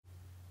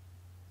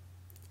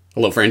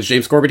Hello friends,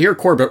 James Corbett here,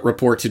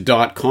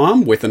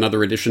 CorbettReport.com with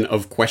another edition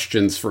of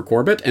Questions for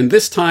Corbett, and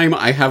this time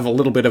I have a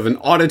little bit of an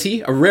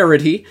oddity, a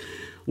rarity.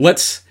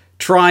 Let's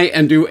try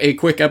and do a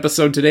quick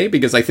episode today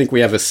because I think we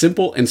have a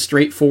simple and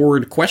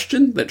straightforward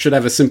question that should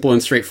have a simple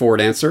and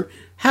straightforward answer.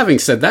 Having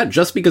said that,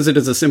 just because it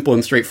is a simple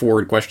and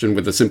straightforward question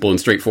with a simple and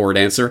straightforward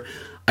answer,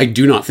 I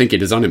do not think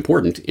it is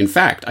unimportant. In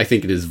fact, I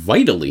think it is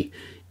vitally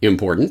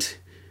important.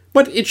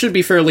 But it should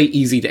be fairly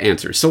easy to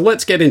answer, so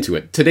let's get into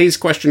it. Today's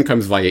question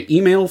comes via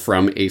email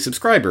from a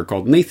subscriber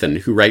called Nathan,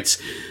 who writes,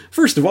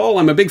 "First of all,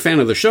 I'm a big fan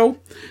of the show.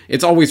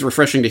 It's always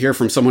refreshing to hear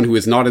from someone who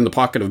is not in the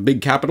pocket of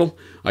big capital.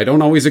 I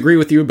don't always agree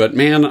with you, but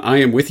man, I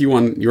am with you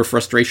on your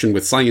frustration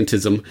with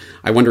scientism.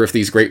 I wonder if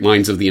these great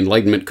minds of the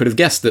Enlightenment could have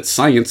guessed that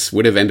science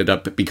would have ended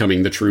up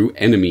becoming the true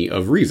enemy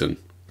of reason.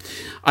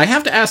 I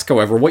have to ask,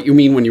 however, what you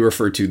mean when you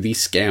refer to the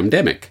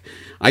scamdemic.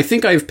 I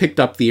think I've picked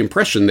up the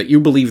impression that you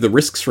believe the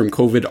risks from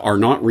COVID are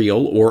not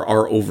real or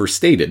are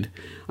overstated.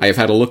 I have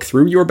had a look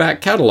through your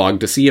back catalog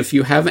to see if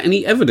you have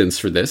any evidence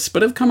for this,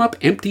 but have come up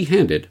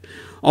empty-handed.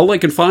 All I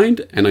can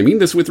find, and I mean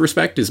this with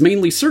respect, is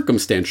mainly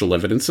circumstantial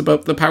evidence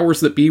about the powers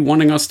that be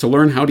wanting us to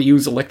learn how to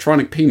use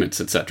electronic payments,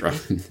 etc."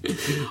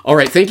 All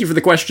right, thank you for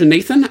the question,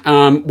 Nathan.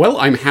 Well,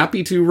 I'm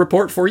happy to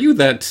report for you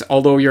that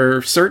although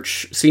your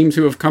search seemed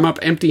to have come up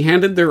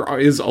empty-handed, there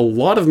is a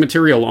lot of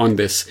material on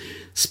this,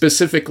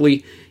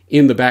 specifically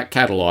in the back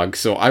catalog,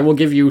 so I will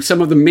give you some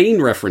of the main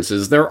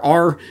references. There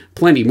are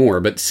plenty more,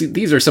 but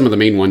these are some of the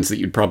main ones that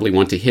you'd probably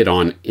want to hit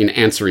on in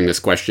answering this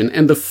question,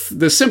 and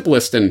the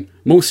simplest and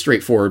most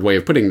straightforward way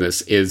of putting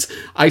this is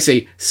I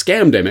say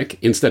scamdemic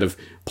instead of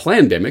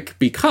plandemic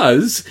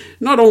because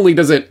not only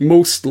does it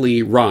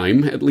mostly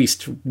rhyme, at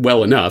least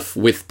well enough,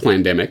 with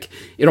plandemic,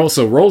 it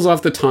also rolls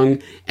off the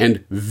tongue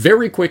and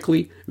very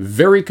quickly,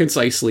 very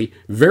concisely,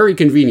 very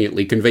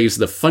conveniently conveys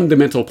the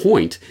fundamental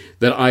point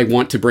that I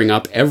want to bring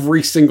up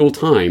every single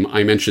time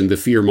I mention the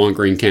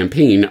fear-mongering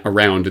campaign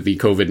around the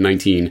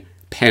COVID-19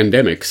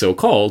 pandemic,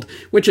 so-called,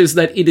 which is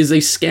that it is a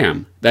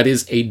scam. That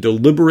is a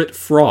deliberate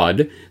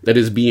fraud that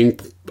is being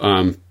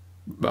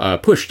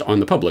pushed on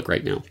the public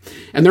right now.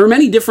 And there are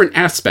many different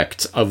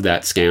aspects of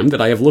that scam that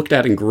I have looked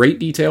at in great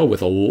detail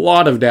with a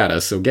lot of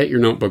data, so get your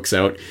notebooks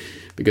out,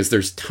 because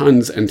there's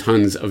tons and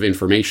tons of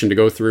information to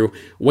go through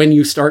when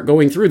you start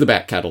going through the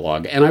back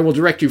catalog. And I will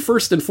direct you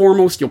first and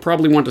foremost, you'll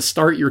probably want to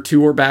start your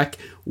tour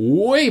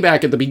way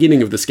back at the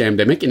beginning of the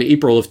scamdemic in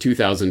April of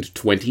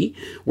 2020,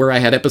 where I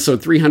had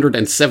episode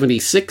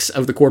 376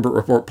 of the Corbett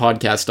Report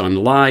podcast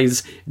on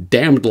lies,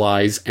 damned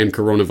lies, and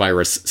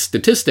coronavirus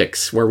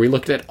statistics, where we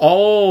looked at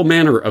all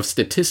manner of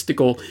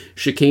statistical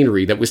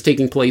chicanery that was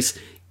taking place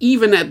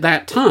even at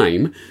that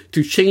time,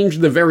 to change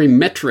the very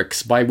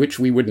metrics by which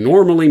we would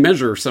normally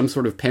measure some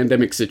sort of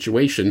pandemic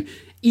situation,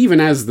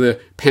 even as the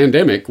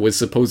pandemic was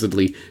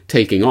supposedly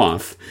taking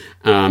off.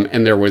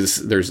 And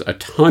there's a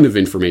ton of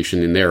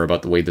information in there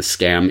about the way the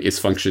scam is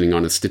functioning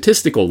on a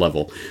statistical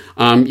level.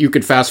 You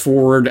could fast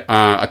forward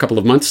a couple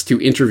of months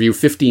to interview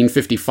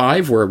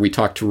 1555, where we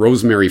talked to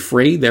Rosemary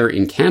Frey there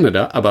in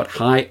Canada about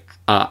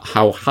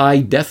how high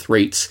death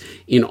rates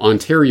in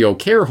Ontario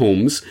care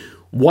homes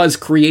was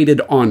created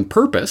on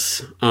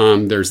purpose.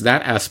 There's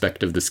that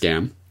aspect of the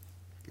scam.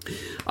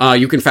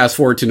 You can fast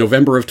forward to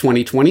November of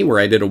 2020, where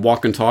I did a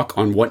walk and talk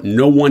on what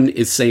no one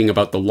is saying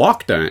about the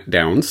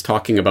lockdowns,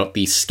 talking about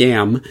the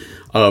scam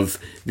of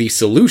the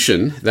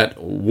solution,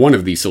 one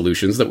of the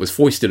solutions that was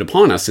foisted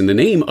upon us in the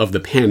name of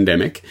the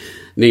pandemic,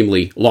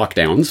 namely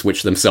lockdowns,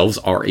 which themselves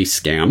are a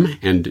scam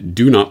and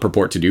do not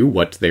purport to do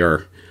what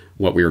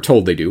we are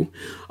told they do.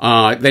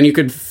 Then you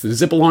could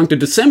zip along to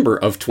December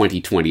of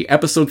 2020,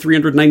 episode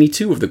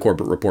 392 of the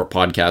Corbett Report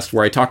podcast,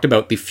 where I talked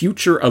about the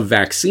future of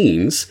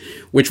vaccines,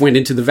 which went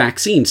into the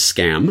vaccine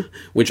scam,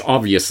 which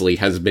obviously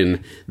has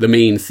been the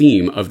main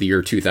theme of the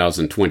year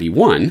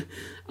 2021.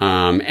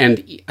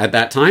 And at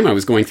that time, I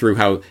was going through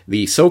how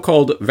the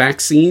so-called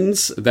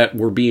vaccines that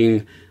were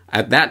being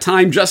at that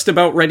time just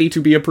about ready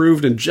to be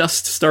approved and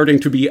just starting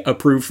to be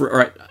approved for,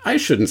 or I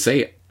shouldn't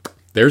say,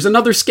 there's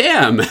another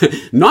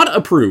scam. Not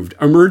approved.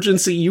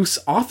 Emergency use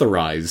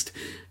authorized.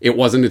 It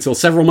wasn't until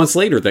several months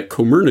later that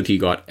Comirnaty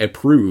got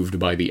approved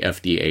by the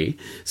FDA.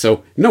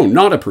 So, no,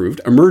 not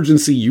approved.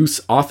 Emergency use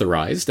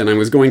authorized. And I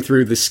was going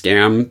through the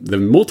scam, the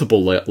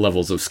multiple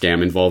levels of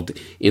scam involved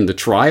in the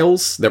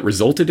trials that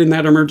resulted in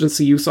that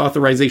emergency use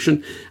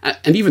authorization.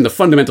 And even the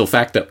fundamental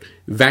fact that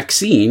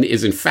vaccine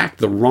is in fact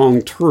the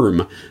wrong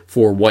term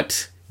for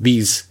what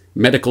these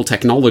medical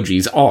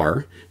technologies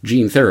are.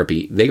 Gene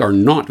therapy, they are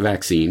not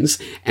vaccines,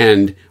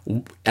 and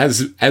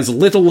as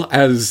little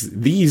as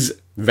these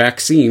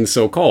vaccines,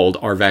 so-called,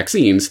 are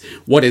vaccines,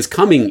 what is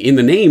coming in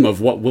the name of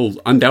what will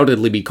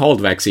undoubtedly be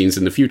called vaccines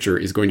in the future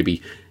is going to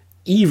be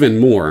even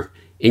more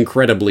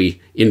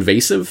incredibly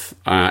invasive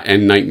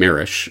and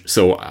nightmarish.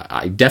 So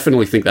I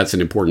definitely think that's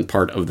an important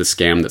part of the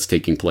scam that's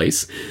taking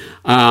place.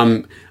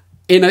 In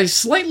a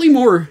slightly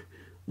more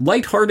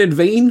lighthearted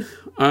vein,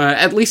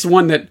 at least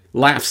one that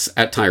laughs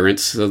at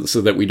tyrants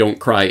so that we don't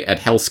cry at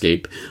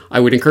hellscape, I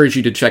would encourage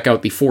you to check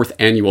out the 4th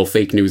Annual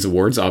Fake News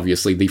Awards,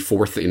 obviously the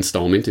 4th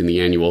installment in the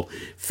annual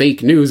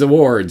Fake News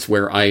Awards,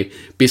 where I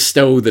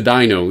bestow the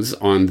dinos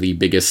on the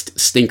biggest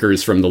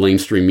stinkers from the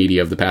lamestream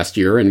media of the past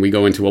year, and we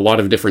go into a lot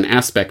of different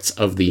aspects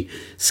of the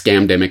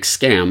scamdemic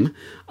scam,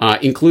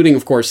 including,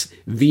 of course,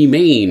 the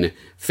main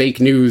Fake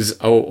News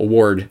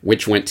Award,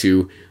 which went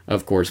to,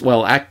 of course,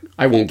 well,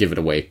 I won't give it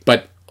away,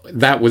 but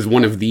that was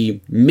one of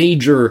the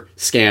major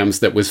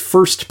scams that was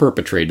first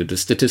perpetrated, a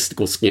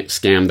statistical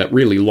scam that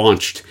really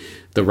launched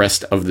the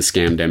rest of the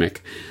scamdemic.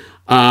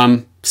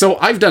 So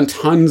I've done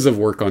tons of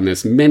work on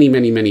this, many,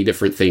 many, many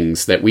different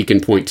things that we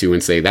can point to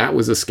and say, that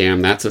was a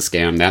scam, that's a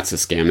scam, that's a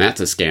scam, that's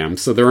a scam.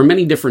 So there are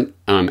many different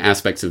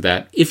aspects of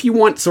that. If you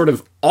want sort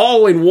of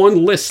all in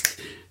one list,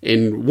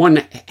 in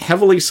one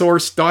heavily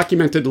sourced,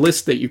 documented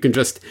list that you can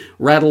just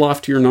rattle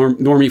off to your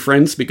normie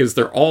friends, because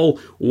they're all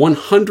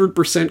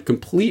 100%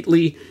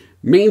 completely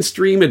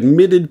mainstream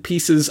admitted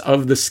pieces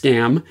of the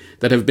scam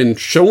that have been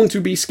shown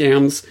to be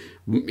scams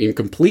in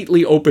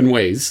completely open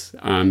ways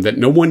that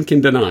no one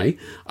can deny,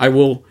 I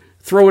will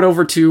throw it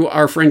over to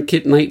our friend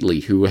Kit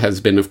Knightley, who has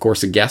been, of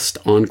course, a guest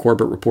on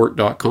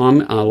CorbettReport.com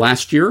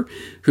last year,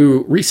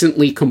 who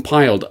recently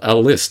compiled a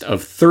list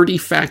of 30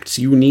 facts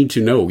you need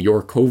to know,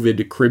 your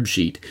COVID crib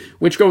sheet,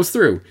 which goes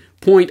through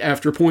point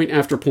after point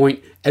after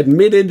point,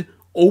 admitted,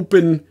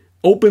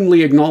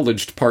 openly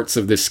acknowledged parts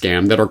of this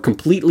scam that are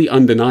completely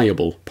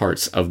undeniable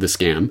parts of the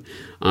scam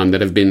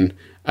that have been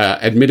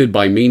admitted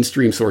by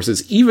mainstream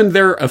sources. Even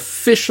their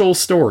official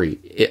story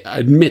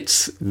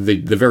admits the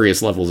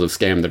various levels of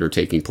scam that are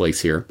taking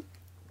place here.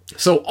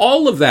 So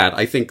all of that,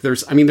 I think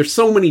there's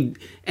so many,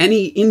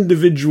 any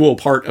individual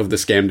part of the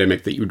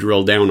scamdemic that you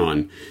drill down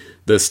on,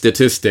 the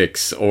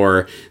statistics,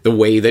 or the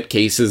way that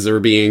cases are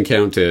being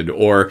counted,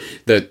 or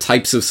the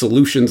types of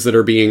solutions that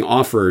are being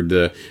offered,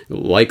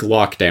 like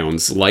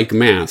lockdowns, like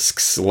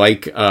masks,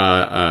 like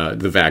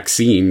the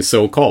vaccine,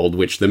 so-called,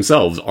 which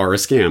themselves are a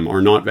scam,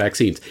 are not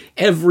vaccines.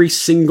 Every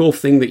single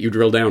thing that you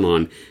drill down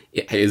on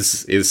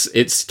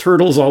it's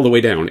turtles all the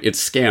way down.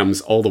 It's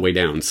scams all the way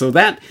down. So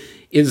that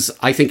is,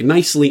 I think,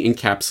 nicely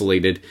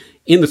encapsulated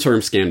in the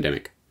term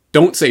scamdemic.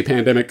 Don't say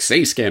pandemic,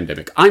 say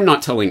scamdemic. I'm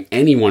not telling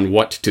anyone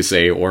what to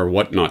say or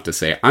what not to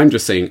say. I'm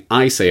just saying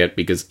I say it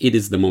because it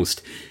is the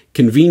most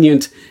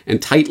convenient and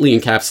tightly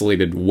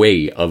encapsulated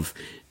way of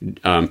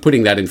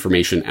putting that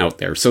information out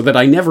there, so that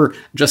I never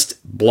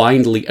just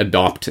blindly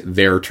adopt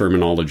their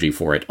terminology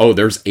for it. Oh,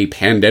 there's a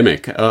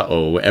pandemic.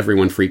 Uh-oh,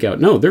 everyone freak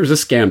out. No, there's a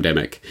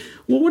scamdemic.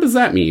 Well, what does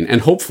that mean?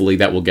 And hopefully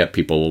that will get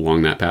people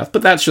along that path.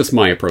 But that's just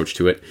my approach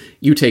to it.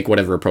 You take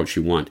whatever approach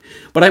you want.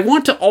 But I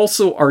want to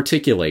also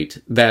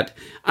articulate that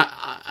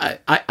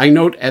I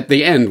note at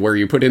the end where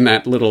you put in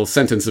that little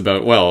sentence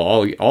about, well,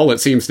 all it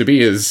seems to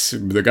be is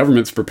the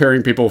government's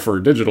preparing people for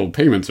digital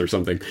payments or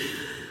something.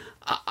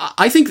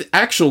 I think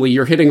actually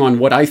you're hitting on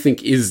what I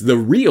think is the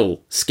real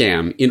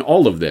scam in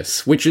all of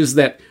this, which is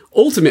that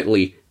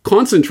ultimately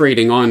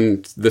concentrating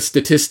on the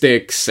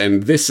statistics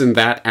and this and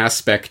that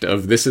aspect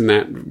of this and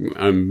that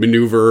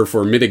maneuver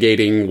for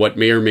mitigating what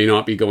may or may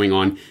not be going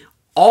on,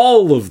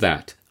 all of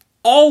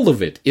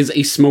it is a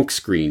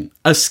smokescreen,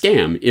 a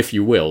scam, if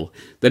you will,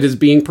 that is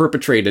being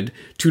perpetrated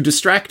to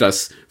distract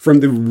us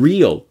from the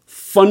real,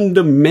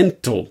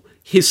 fundamental,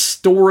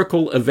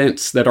 historical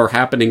events that are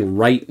happening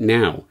right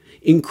now.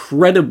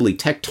 Incredibly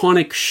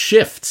tectonic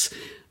shifts,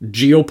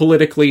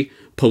 geopolitically,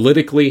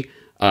 politically,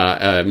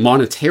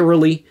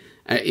 monetarily,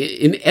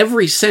 in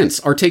every sense,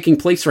 are taking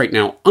place right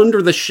now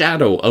under the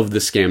shadow of the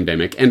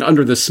scamdemic and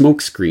under the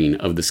smokescreen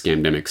of the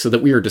scamdemic, so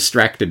that we are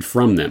distracted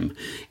from them.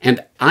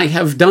 And I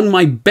have done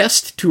my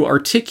best to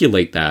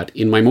articulate that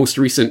in my most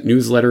recent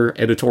newsletter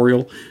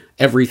editorial,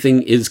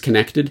 Everything is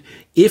Connected.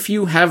 If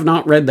you have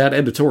not read that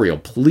editorial,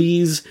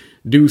 please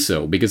do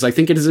so, because I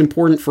think it is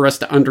important for us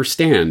to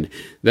understand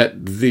that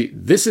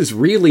this is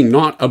really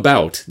not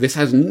about, this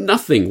has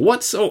nothing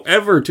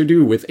whatsoever to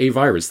do with a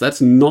virus.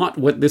 That's not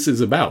what this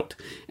is about.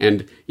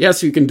 And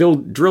yes, you can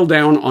drill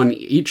down on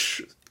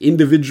each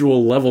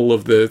individual level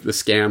of the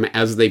scam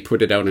as they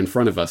put it out in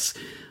front of us.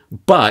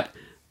 But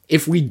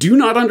if we do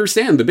not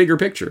understand the bigger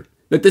picture,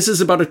 that this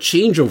is about a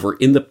changeover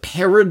in the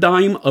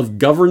paradigm of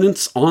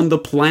governance on the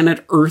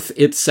planet Earth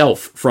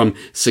itself, from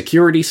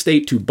security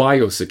state to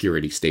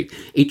biosecurity state.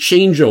 A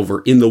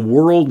changeover in the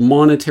world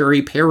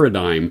monetary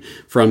paradigm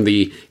from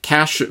the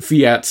cash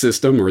fiat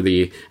system, or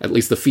at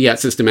least the fiat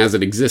system as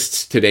it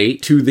exists today,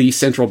 to the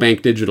central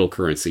bank digital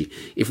currency.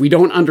 If we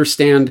don't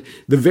understand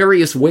the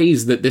various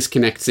ways that this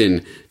connects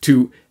in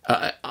to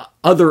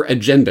other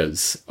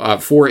agendas,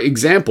 for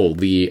example,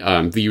 the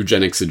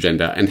eugenics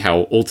agenda, and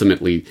how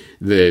ultimately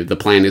the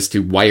plan is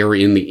to wire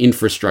in the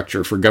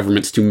infrastructure for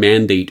governments to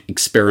mandate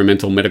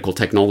experimental medical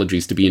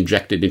technologies to be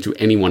injected into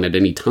anyone at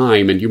any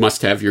time, and you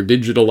must have your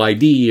digital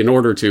ID in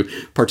order to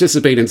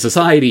participate in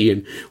society.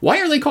 And why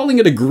are they calling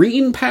it a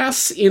green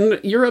pass in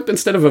Europe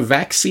instead of a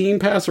vaccine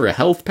pass or a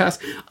health pass?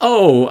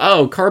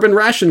 Oh, carbon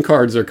ration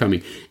cards are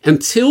coming.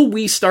 Until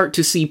we start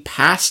to see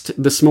past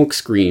the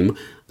smokescreen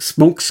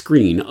smoke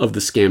screen of the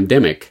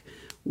scamdemic,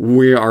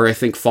 we are, I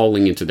think,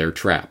 falling into their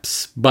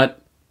traps.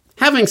 But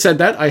having said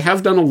that, I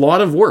have done a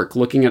lot of work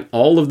looking at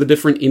all of the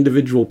different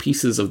individual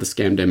pieces of the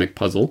scamdemic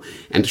puzzle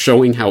and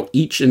showing how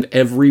each and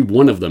every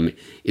one of them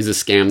is a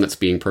scam that's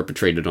being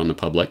perpetrated on the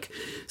public.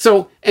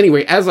 So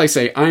anyway, as I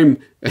say, I'm,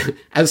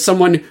 as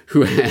someone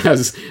who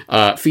has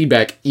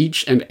feedback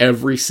each and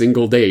every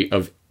single day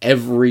of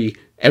every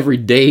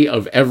day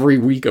of every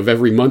week of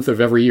every month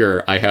of every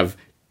year, I have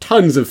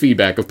tons of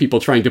feedback of people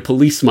trying to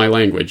police my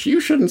language.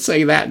 You shouldn't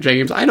say that,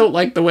 James. I don't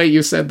like the way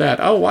you said that.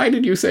 Oh, why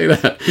did you say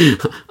that?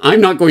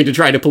 I'm not going to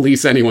try to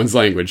police anyone's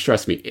language.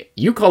 Trust me.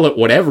 You call it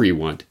whatever you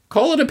want.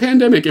 Call it a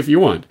pandemic if you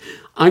want.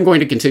 I'm going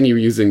to continue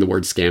using the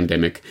word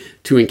scamdemic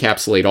to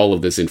encapsulate all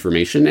of this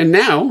information. And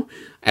now,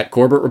 at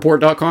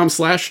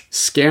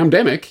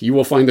corbettreport.com/scamdemic, you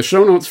will find the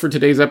show notes for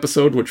today's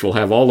episode, which will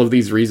have all of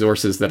these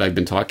resources that I've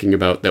been talking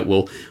about that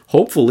will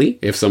hopefully,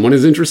 if someone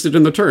is interested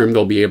in the term,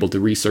 they'll be able to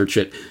research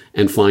it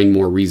and find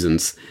more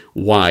reasons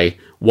why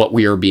what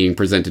we are being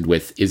presented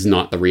with is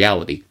not the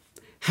reality.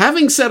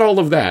 Having said all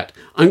of that,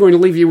 I'm going to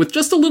leave you with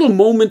just a little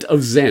moment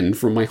of zen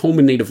from my home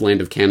and native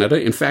land of Canada,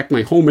 in fact,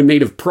 my home and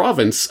native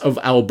province of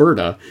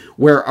Alberta,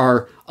 where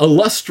our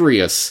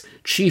illustrious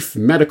Chief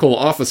Medical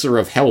Officer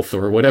of Health,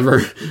 or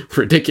whatever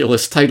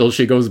ridiculous title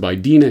she goes by,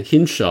 Deena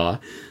Hinshaw,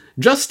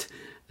 just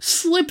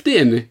slipped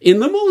in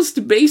the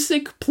most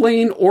basic,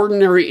 plain,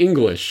 ordinary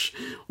English,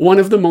 one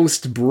of the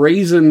most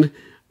brazen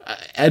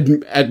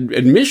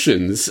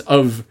admissions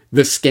of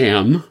the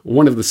scam,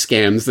 one of the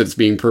scams that's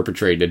being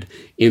perpetrated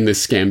in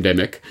this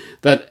scamdemic,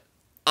 that,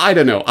 I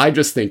don't know, I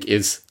just think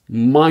is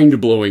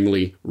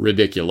mind-blowingly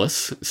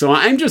ridiculous. So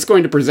I'm just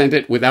going to present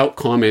it without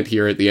comment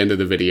here at the end of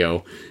the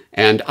video.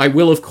 And I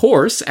will, of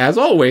course, as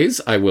always,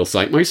 I will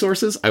cite my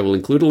sources. I will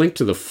include a link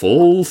to the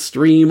full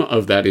stream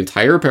of that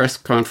entire press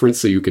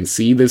conference so you can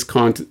see this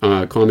comment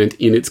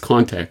in its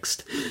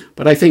context.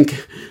 But I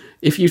think,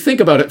 if you think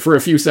about it for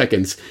a few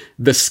seconds,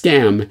 the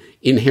scam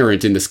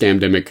inherent in the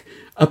scamdemic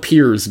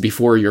appears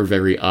before your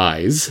very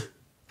eyes.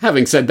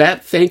 Having said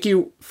that, thank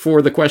you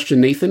for the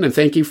question, Nathan, and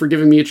thank you for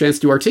giving me a chance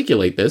to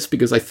articulate this,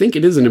 because I think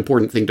it is an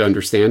important thing to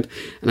understand,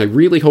 and I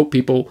really hope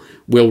people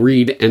will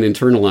read and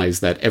internalize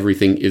that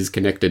everything is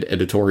connected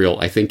editorial.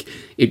 I think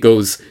it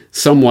goes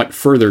somewhat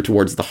further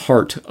towards the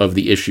heart of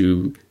the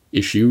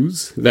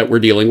issues that we're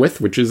dealing with,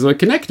 which is a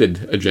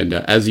connected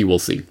agenda, as you will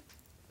see.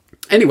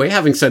 Anyway,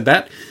 having said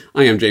that,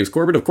 I am James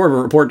Corbett of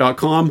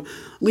CorbettReport.com,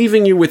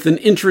 leaving you with an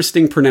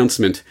interesting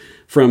pronouncement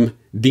from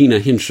Deena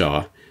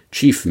Hinshaw,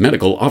 Chief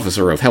Medical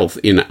Officer of Health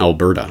in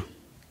Alberta.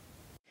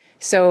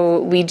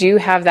 So we do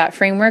have that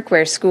framework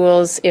where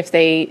schools, if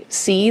they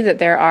see that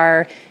there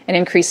are an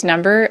increased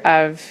number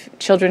of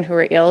children who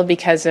are ill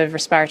because of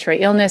respiratory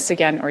illness,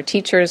 again, or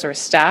teachers or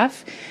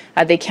staff,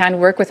 they can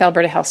work with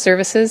Alberta Health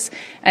Services.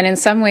 And in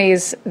some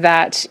ways,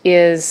 that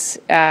is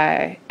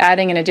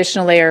adding an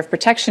additional layer of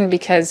protection,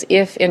 because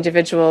if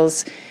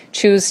individuals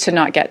choose to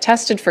not get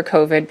tested for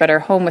COVID but are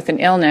home with an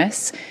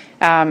illness,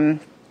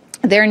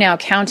 they're now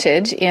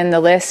counted in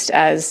the list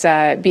as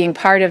being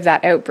part of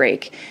that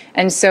outbreak.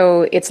 And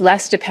so it's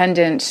less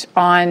dependent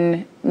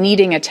on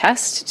needing a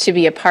test to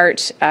be a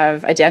part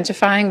of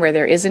identifying where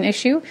there is an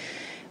issue.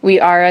 We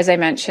are, as I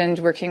mentioned,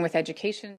 working with education.